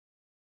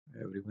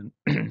Everyone,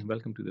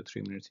 welcome to the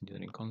 3 Minutes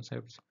Engineering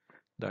Concepts.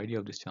 The idea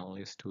of this channel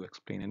is to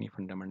explain any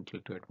fundamental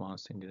to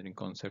advanced engineering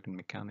concept in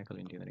mechanical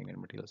engineering and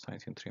material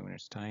science in 3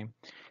 minutes time.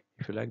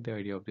 If you like the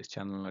idea of this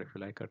channel or if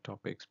you like our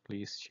topics,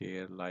 please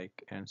share, like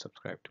and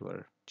subscribe to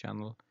our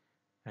channel,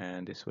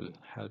 and this will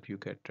help you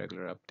get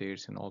regular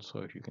updates. And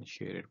also if you can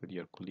share it with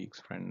your colleagues,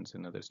 friends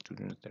and other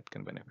students that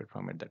can benefit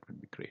from it, that would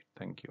be great.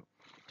 Thank you.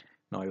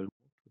 Now I will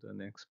move to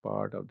the next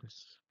part of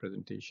this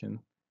presentation,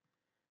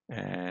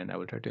 and I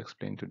will try to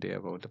explain today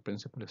about the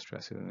principal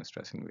stresses and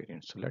stress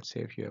invariants. So let's say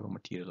if you have a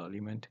material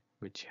element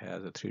which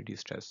has a 3D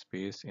stress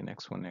space in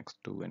x1,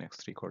 x2 and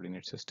x3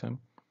 coordinate system,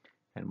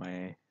 and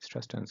my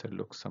stress tensor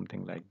looks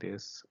something like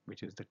this,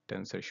 which is the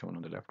tensor shown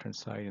on the left hand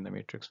side in the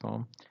matrix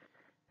form.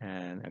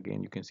 And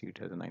again you can see it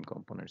has 9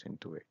 components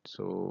into it.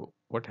 So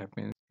what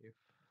happens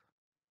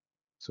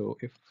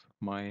if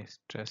my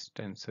stress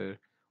tensor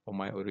or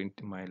my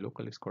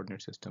local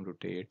coordinate system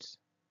rotates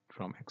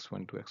from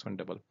x1 to x1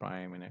 double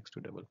prime and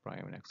x2 double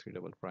prime and x3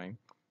 double prime,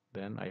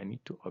 then I need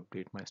to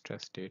update my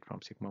stress state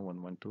from sigma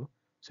 11 to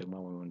sigma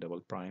 11 double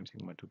prime,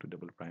 sigma 2 to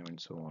double prime,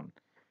 and so on.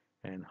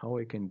 And how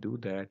I can do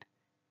that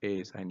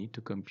is I need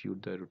to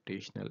compute the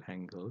rotational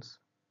angles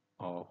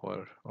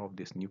of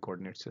this new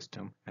coordinate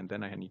system, and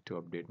then I need to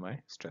update my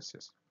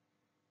stresses.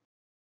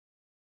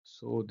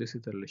 So this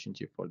is the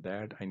relationship for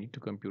that. I need to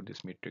compute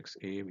this matrix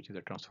A, which is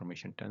a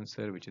transformation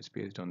tensor, which is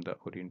based on the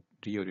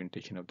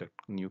reorientation of the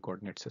new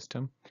coordinate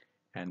system.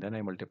 And then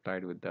I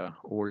multiplied with the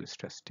old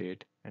stress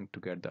state and to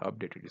get the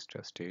updated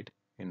stress state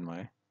in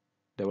my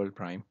double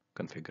prime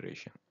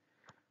configuration.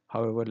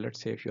 However,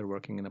 let's say if you're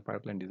working in a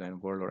pipeline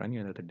design world or any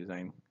other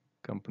design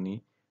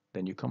company,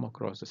 then you come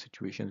across the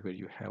situations where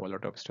you have a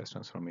lot of stress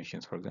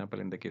transformations. For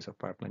example, in the case of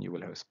pipeline, you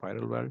will have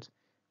spiral welds,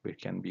 which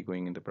can be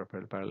going in the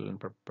parallel and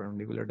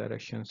perpendicular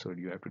direction. So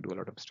you have to do a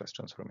lot of stress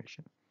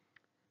transformation.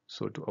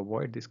 So to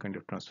avoid this kind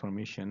of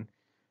transformation,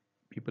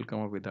 people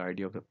come up with the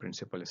idea of the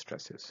principal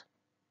stresses.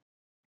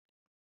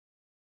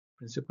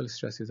 Principal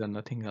stresses are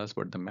nothing else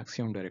but the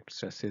maximum direct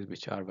stresses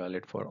which are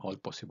valid for all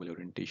possible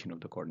orientation of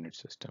the coordinate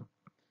system.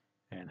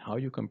 And how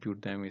you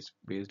compute them is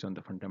based on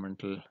the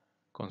fundamental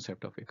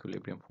concept of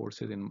equilibrium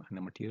forces in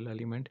a material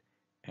element,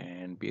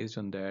 and based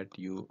on that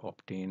you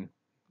obtain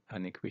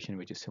an equation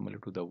which is similar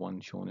to the one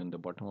shown in the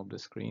bottom of the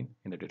screen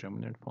in the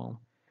determinant form.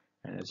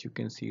 And as you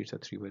can see, it's a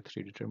 3 by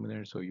 3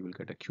 determinant, so you will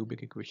get a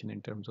cubic equation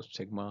in terms of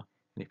sigma,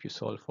 and if you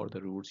solve for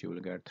the roots you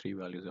will get 3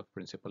 values of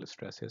principal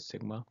stresses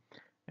sigma,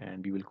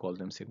 and we will call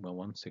them sigma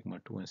 1, sigma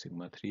 2 and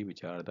sigma 3,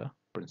 which are the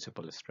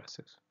principal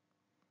stresses.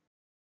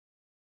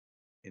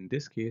 In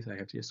this case, I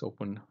have just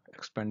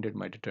expanded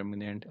my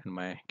determinant, and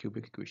my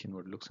cubic equation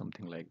would look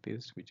something like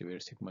this, which where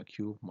sigma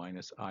cube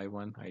minus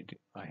I1,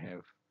 I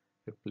have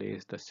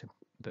replaced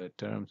the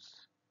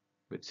terms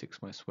with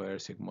sigma square,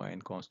 sigma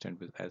and constant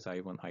with as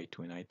I1, I2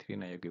 and I3,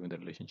 and I have given the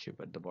relationship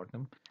at the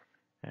bottom.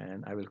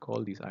 And I will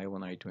call these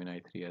I1, I2 and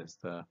I3 as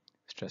the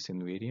stress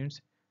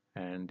invariants,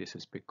 and this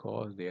is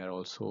because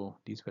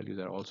these values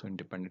are also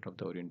independent of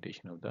the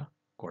orientation of the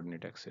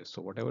coordinate axis.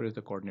 So whatever is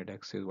the coordinate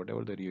axis,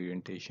 whatever the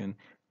reorientation,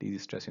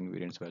 these stress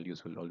invariance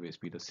values will always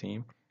be the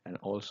same. And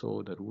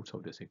also the roots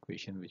of this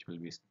equation, which will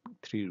be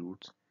 3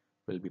 roots,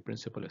 will be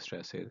principal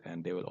stresses,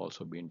 and they will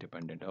also be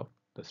independent of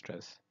the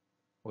stress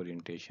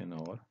orientation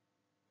or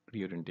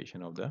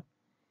reorientation of the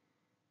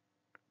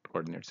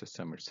coordinate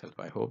system itself.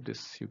 I hope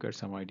you get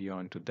some idea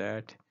onto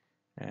that,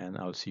 and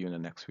I'll see you in the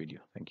next video.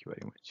 Thank you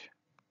very much.